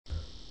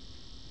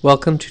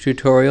Welcome to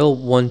tutorial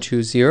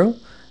 120.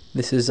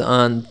 This is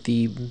on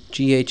the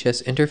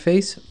GHS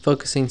interface,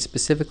 focusing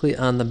specifically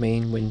on the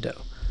main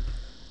window.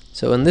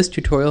 So in this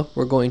tutorial,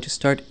 we're going to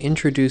start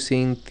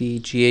introducing the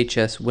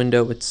GHS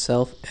window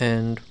itself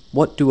and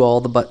what do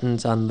all the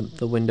buttons on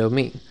the window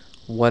mean?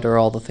 What are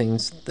all the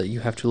things that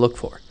you have to look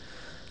for?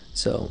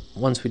 So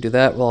once we do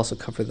that, we'll also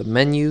cover the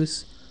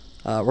menus.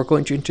 We're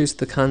going to introduce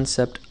the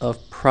concept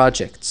of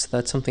projects.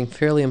 That's something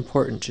fairly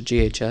important to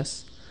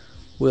GHS.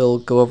 We'll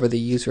go over the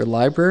user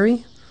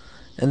library,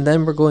 and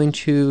then we're going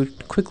to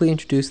quickly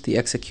introduce the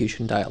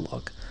execution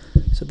dialog.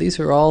 So these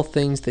are all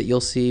things that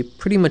you'll see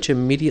pretty much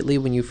immediately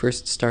when you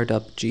first start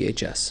up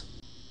GHS.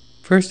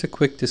 First, a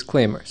quick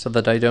disclaimer so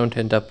that I don't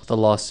end up with a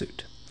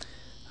lawsuit.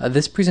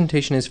 This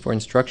presentation is for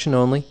instruction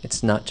only.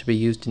 It's not to be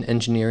used in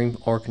engineering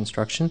or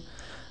construction.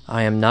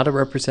 I am not a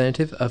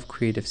representative of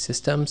Creative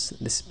Systems.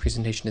 This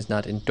presentation is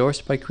not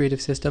endorsed by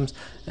Creative Systems,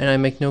 and I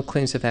make no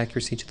claims of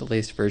accuracy to the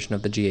latest version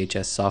of the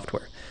GHS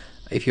software.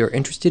 If you're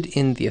interested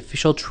in the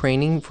official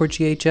training for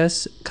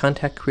GHS,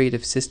 contact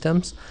Creative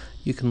Systems.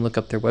 You can look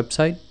up their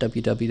website,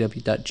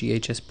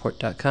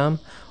 www.ghsport.com,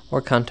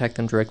 or contact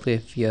them directly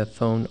via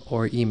phone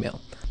or email.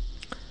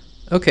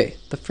 Okay,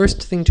 the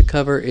first thing to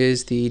cover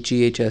is the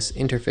GHS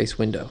interface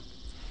window.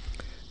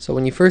 So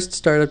when you first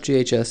start up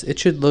GHS, it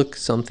should look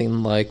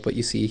something like what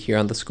you see here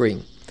on the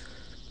screen.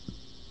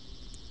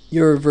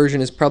 Your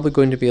version is probably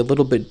going to be a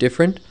little bit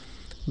different,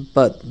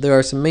 but there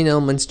are some main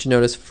elements to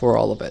notice for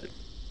all of it.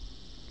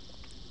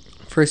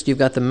 First, you've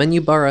got the menu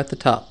bar at the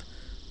top.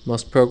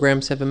 Most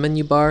programs have a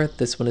menu bar.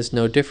 This one is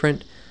no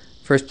different.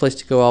 First place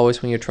to go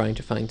always when you're trying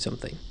to find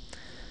something.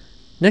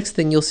 Next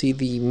thing you'll see,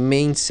 the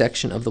main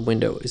section of the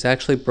window is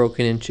actually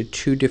broken into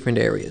two different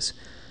areas.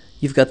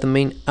 You've got the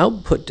main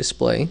output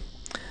display,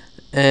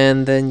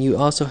 and then you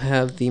also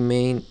have the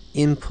main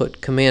input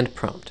command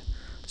prompt.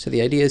 So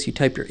the idea is you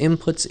type your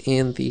inputs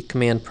in the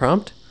command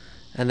prompt,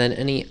 and then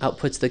any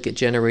outputs that get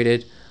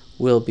generated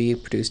will be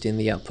produced in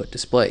the output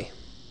display.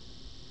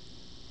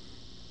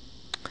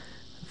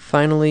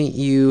 Finally,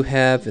 you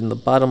have in the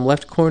bottom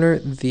left corner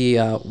the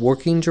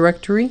working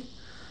directory.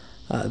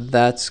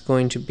 That's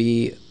going to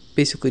be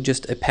basically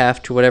just a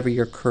path to whatever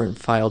your current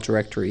file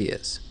directory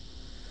is.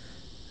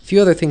 A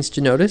few other things to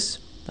notice.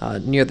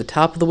 Near the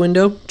top of the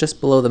window, just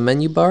below the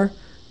menu bar,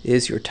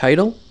 is your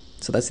title.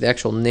 So that's the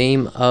actual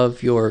name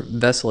of your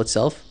vessel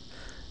itself.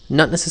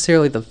 Not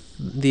necessarily the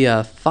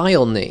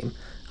file name.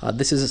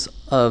 This is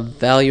a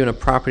value and a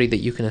property that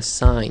you can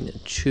assign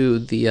to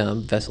the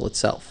vessel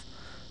itself.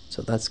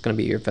 So that's going to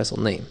be your vessel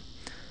name.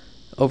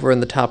 Over in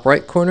the top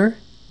right corner,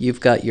 you've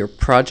got your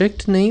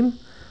project name,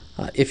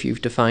 if you've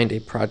defined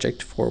a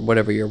project for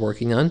whatever you're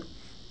working on.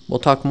 We'll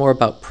talk more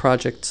about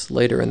projects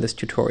later in this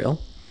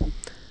tutorial.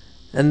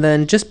 And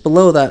then just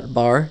below that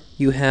bar,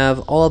 you have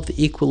all of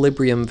the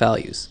equilibrium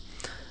values.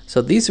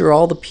 So these are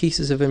all the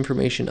pieces of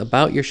information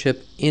about your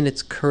ship in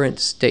its current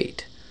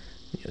state.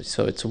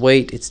 So its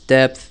weight, its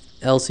depth,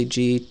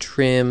 LCG,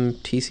 trim,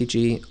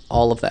 TCG,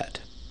 all of that.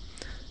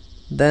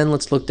 Then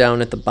let's look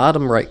down at the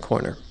bottom right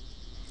corner.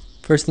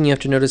 First thing you have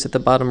to notice at the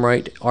bottom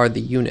right are the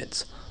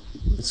units.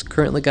 It's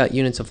currently got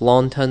units of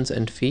long tons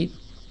and feet.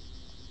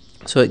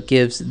 So it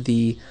gives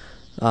the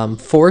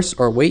force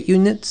or weight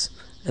units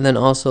and then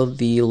also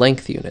the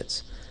length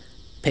units.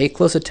 Pay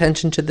close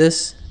attention to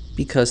this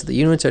because the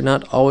units are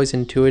not always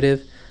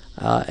intuitive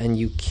and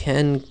you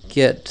can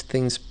get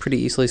things pretty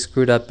easily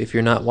screwed up if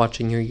you're not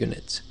watching your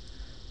units.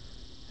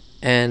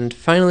 And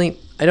finally,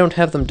 I don't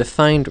have them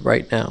defined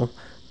right now,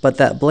 but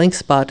that blank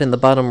spot in the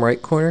bottom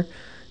right corner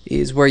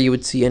is where you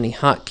would see any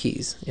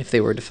hotkeys if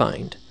they were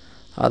defined.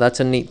 That's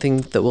a neat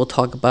thing that we'll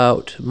talk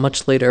about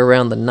much later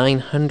around the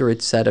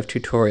 900 set of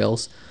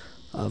tutorials.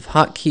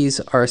 Hotkeys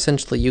are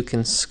essentially you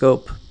can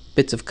scope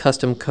bits of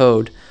custom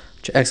code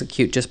to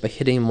execute just by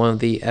hitting one of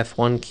the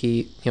F1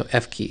 key,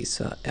 F keys,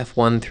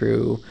 F1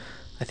 through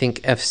I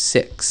think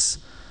F6.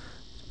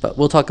 But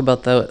we'll talk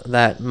about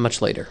that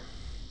much later.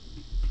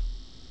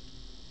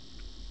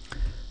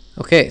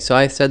 Okay, so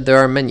I said there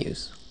are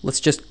menus. Let's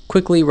just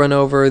quickly run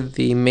over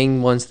the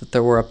main ones that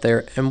there were up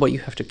there and what you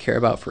have to care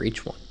about for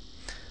each one.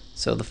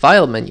 So the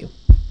file menu.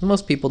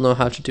 Most people know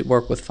how to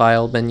work with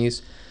file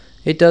menus.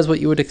 It does what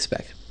you would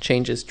expect.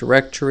 Changes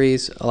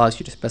directories, allows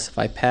you to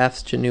specify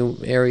paths to new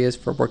areas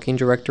for working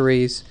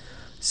directories,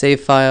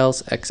 save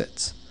files,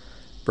 exits.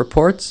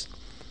 Reports,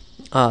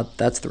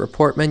 that's the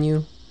report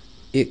menu.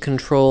 It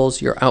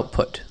controls your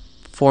output,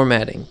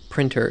 formatting,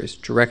 printers,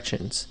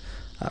 directions.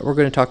 We're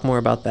going to talk more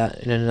about that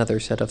in another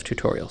set of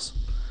tutorials.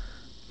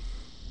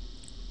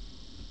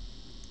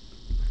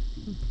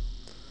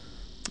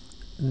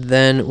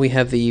 Then we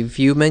have the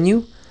view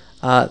menu.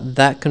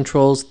 That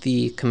controls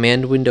the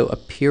command window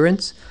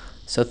appearance.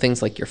 So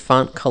things like your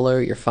font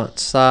color, your font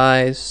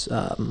size,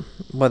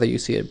 whether you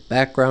see a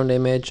background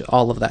image,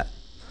 all of that.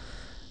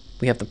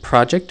 We have the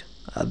project.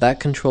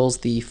 That controls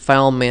the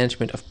file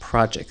management of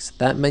projects.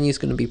 That menu is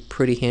going to be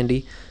pretty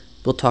handy.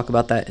 We'll talk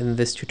about that in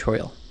this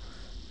tutorial.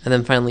 And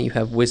then finally you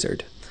have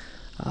wizard.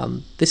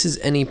 This is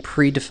any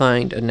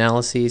predefined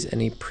analyses,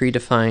 any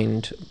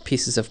predefined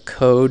pieces of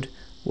code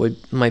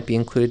might be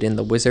included in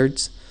the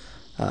wizards.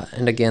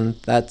 And again,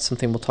 that's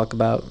something we'll talk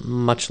about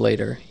much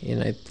later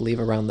in, I believe,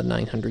 around the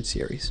 900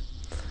 series.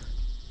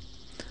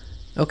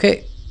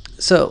 Okay,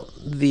 so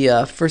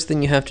the first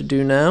thing you have to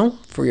do now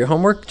for your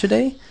homework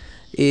today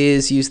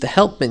is use the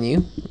Help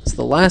menu. It's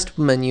the last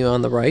menu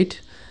on the right,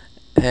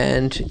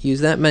 and use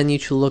that menu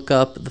to look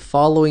up the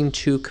following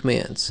two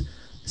commands: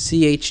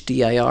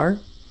 chdir,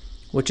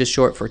 which is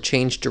short for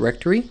change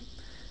directory,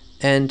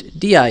 and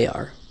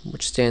dir,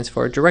 which stands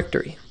for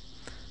directory.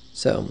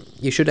 So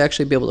you should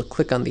actually be able to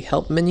click on the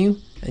Help menu,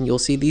 and you'll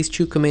see these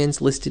two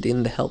commands listed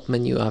in the Help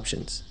menu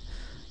options.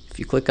 If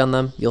you click on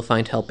them, you'll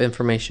find help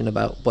information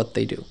about what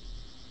they do.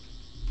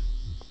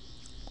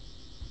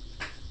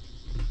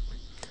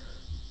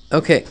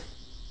 Okay,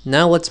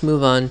 now let's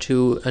move on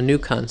to a new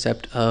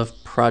concept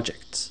of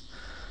projects.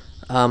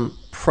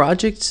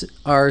 Projects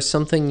are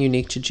something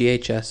unique to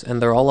GHS,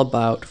 and they're all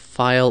about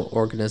file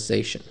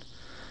organization.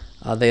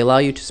 They allow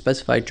you to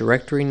specify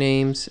directory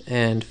names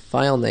and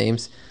file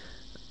names,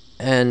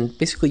 and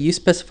basically you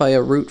specify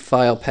a root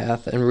file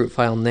path and root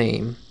file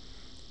name,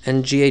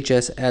 and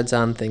GHS adds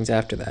on things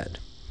after that.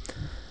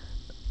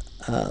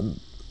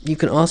 You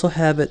can also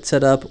have it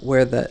set up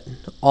where that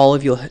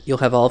you'll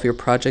have all of your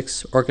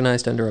projects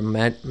organized under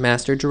a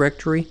master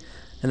directory,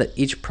 and that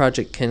each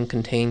project can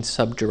contain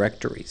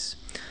subdirectories.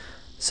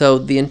 So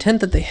the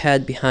intent that they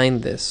had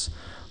behind this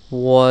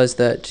was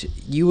that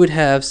you would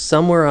have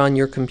somewhere on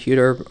your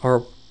computer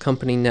or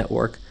company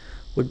network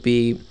would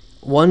be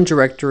one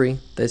directory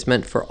that's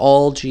meant for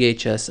all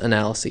GHS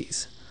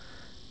analyses.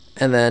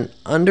 And then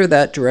under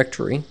that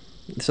directory,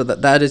 so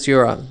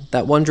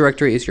that one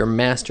directory is your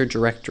master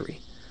directory.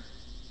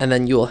 And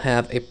then you will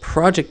have a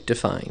project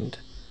defined.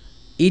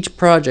 Each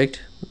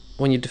project,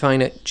 when you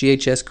define it,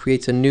 GHS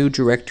creates a new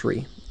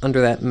directory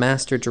under that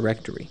master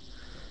directory.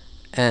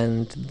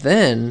 And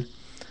then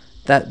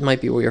that might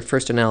be where your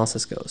first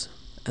analysis goes.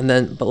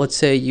 But let's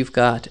say you've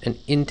got an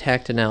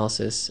intact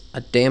analysis,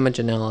 a damage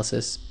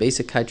analysis,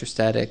 basic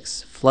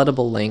hydrostatics,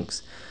 floodable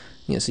links.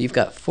 So you've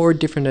got 4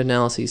 different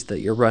analyses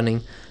that you're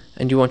running,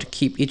 and you want to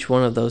keep each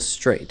one of those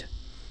straight.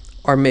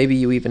 Or maybe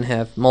you even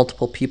have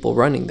multiple people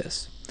running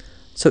this.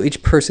 So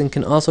each person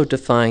can also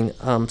define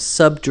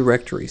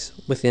subdirectories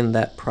within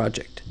that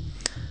project.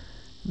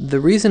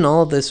 The reason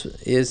all of this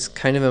is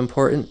kind of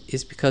important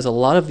is because a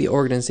lot of the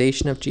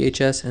organization of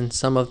GHS and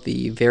some of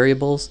the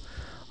variables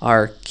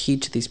are key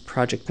to these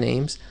project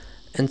names,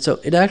 and so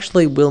it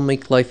actually will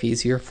make life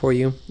easier for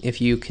you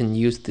if you can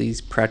use these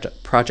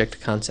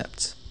project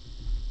concepts.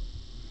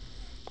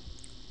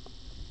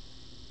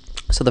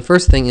 So the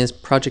first thing is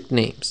project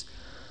names.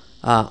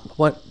 How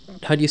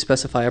do you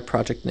specify a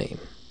project name?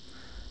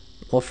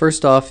 Well,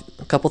 first off,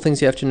 a couple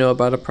things you have to know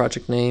about a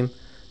project name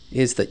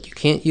is that you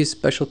can't use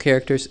special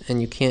characters,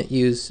 and you can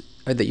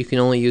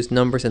only use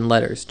numbers and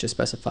letters to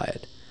specify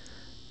it.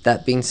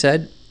 That being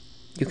said,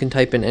 you can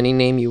type in any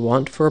name you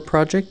want for a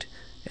project,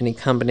 any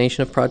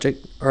combination of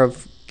project or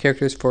of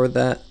characters for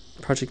that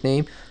project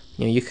name.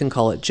 You can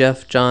call it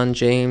Jeff, John,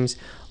 James,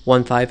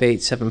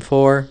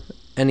 15874,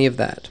 any of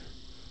that.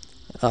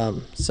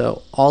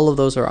 So all of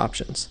those are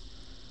options.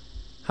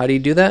 How do you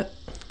do that?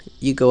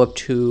 You go up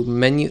to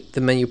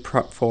the menu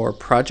for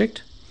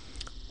project,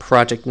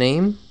 project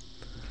name,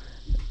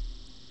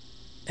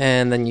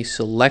 and then you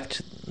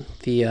select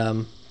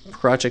the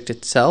project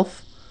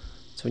itself.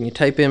 So when you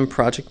type in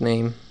project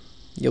name,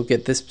 you'll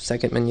get this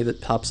second menu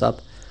that pops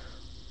up,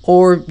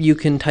 or you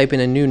can type in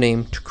a new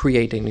name to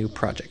create a new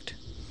project.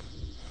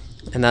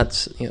 And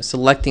that's,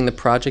 selecting the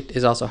project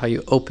is also how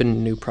you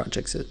open new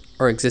projects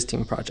or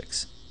existing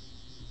projects.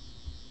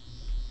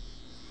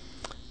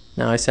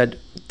 Now I said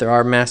there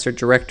are master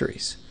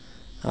directories.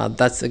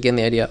 That's again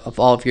the idea of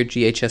all of your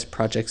GHS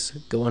projects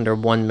go under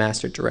one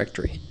master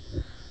directory.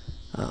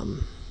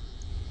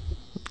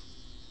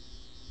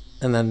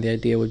 And then the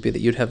idea would be that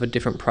you'd have a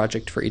different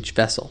project for each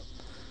vessel.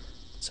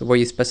 So where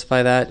you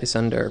specify that is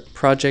under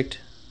Project,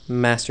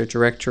 Master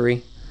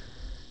Directory,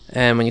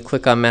 and when you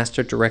click on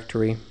Master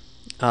Directory,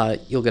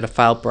 you'll get a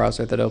file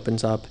browser that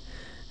opens up,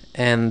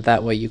 and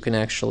that way you can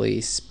actually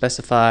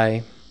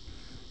specify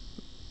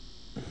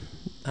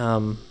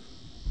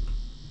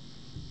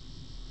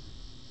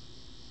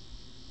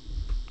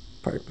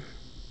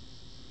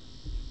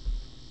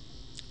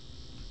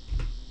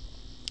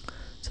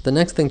So the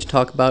next thing to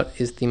talk about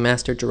is the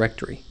master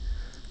directory.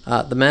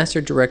 The master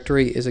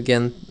directory is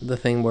again the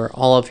thing where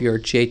all of your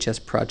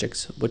GHS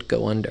projects would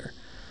go under.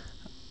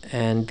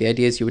 And the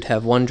idea is you would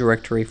have one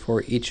directory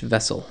for each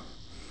vessel.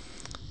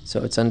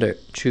 So it's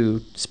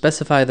to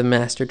specify the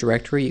master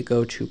directory, you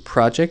go to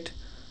Project,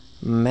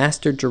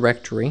 Master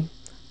Directory,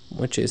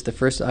 which is the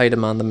first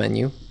item on the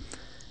menu,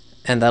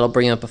 and that'll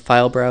bring up a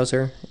file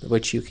browser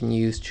which you can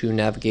use to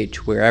navigate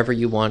to wherever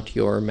you want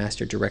your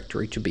master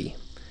directory to be.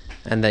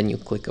 And then you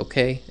click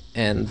OK,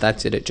 and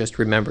that's it. It just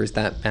remembers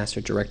that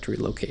master directory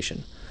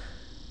location.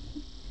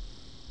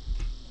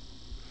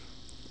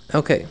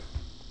 Okay.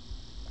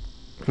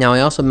 Now I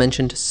also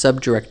mentioned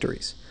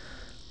subdirectories.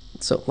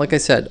 So like I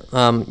said,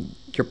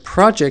 your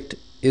project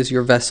is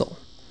your vessel.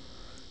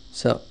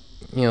 So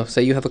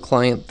say you have a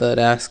client that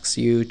asks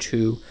you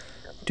to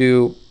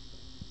do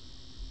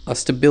a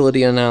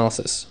stability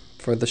analysis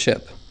for the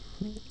ship,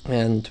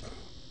 and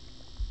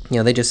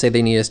they just say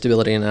they need a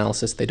stability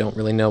analysis. They don't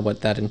really know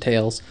what that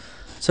entails,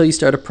 so you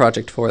start a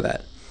project for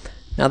that.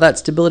 Now that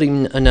stability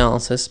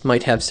analysis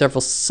might have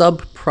several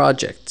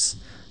sub-projects.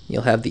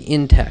 You'll have the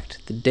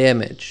intact, the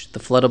damage, the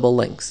floodable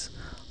links.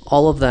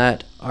 All of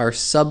that are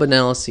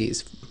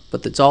sub-analyses,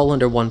 but it's all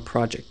under one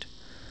project.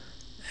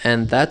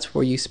 And that's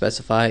where you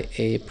specify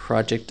a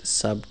project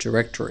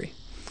subdirectory.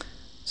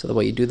 So the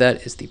way you do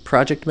that is the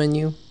project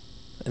menu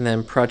and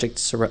then project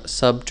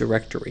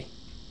subdirectory.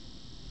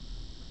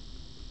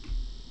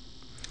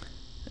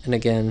 And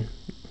again,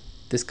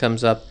 this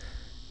comes up.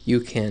 You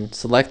can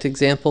select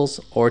examples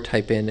or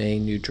type in a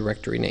new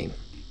directory name.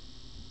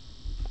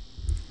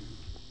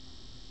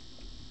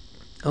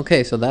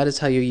 Okay, so that is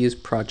how you use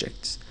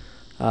projects.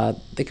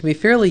 They can be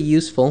fairly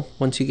useful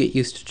once you get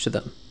used to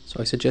them, so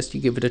I suggest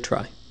you give it a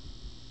try.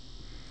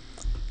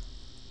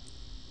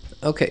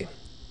 Okay,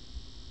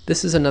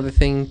 this is another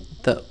thing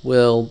that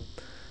will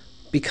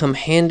become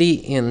handy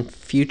in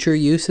future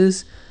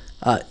uses.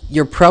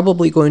 You're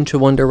probably going to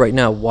wonder right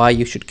now why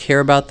you should care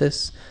about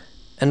this.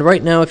 And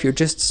right now, if you're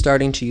just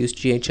starting to use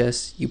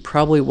GHS, you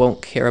probably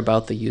won't care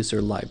about the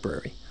user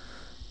library.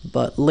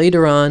 But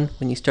later on,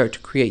 when you start to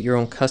create your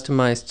own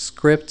customized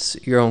scripts,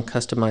 your own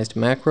customized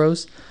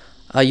macros,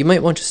 you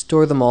might want to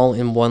store them all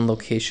in one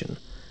location.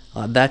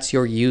 That's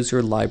your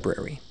user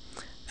library.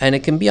 And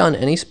it can be on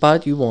any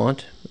spot you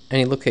want,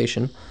 any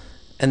location,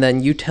 and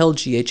then you tell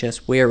GHS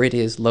where it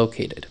is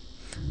located.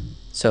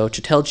 So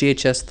to tell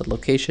GHS the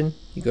location,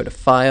 you go to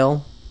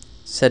File,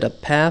 Set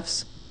Up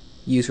Paths,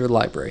 User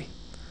Library,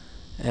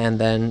 and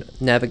then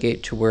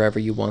navigate to wherever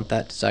you want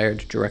that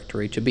desired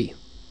directory to be.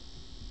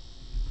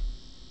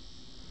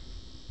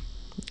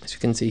 As you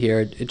can see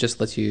here, it just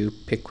lets you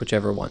pick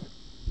whichever one.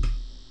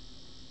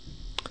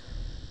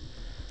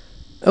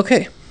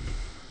 Okay,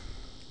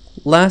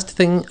 last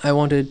thing I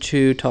wanted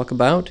to talk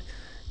about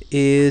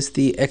is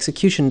the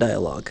execution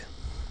dialog.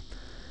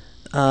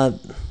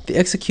 The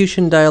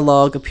execution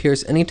dialog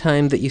appears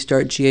anytime that you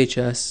start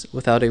GHS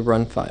without a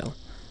run file.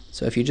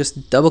 So if you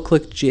just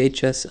double-click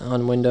GHS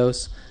on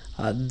Windows,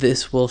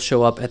 this will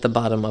show up at the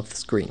bottom of the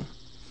screen.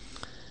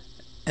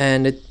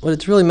 And what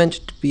it's really meant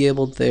to be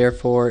able there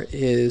for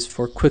is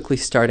for quickly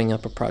starting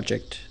up a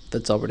project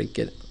that's already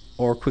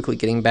or quickly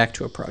getting back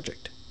to a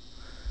project.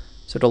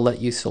 So it'll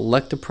let you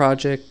select a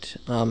project,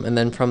 and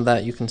then from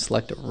that you can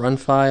select a run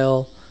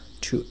file,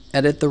 to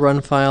edit the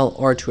run file,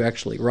 or to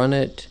actually run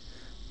it.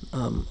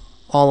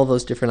 All of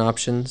those different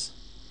options.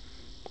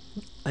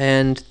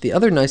 And the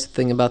other nice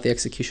thing about the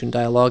execution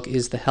dialog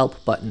is the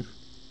help button.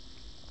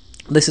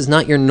 This is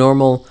not your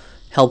normal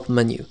help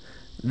menu.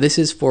 This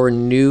is for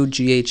new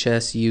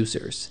GHS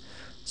users.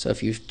 So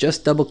if you've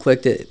just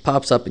double-clicked it, it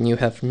pops up and you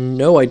have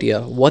no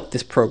idea what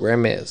this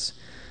program is.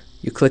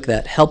 You click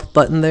that help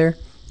button there,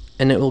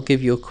 and it will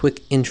give you a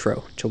quick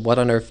intro to what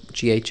on earth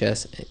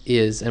GHS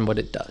is and what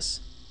it does.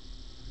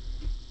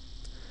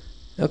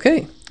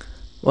 Okay,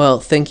 well,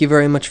 thank you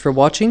very much for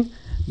watching.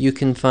 You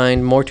can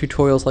find more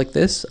tutorials like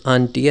this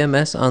on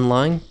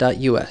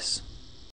dmsonline.us.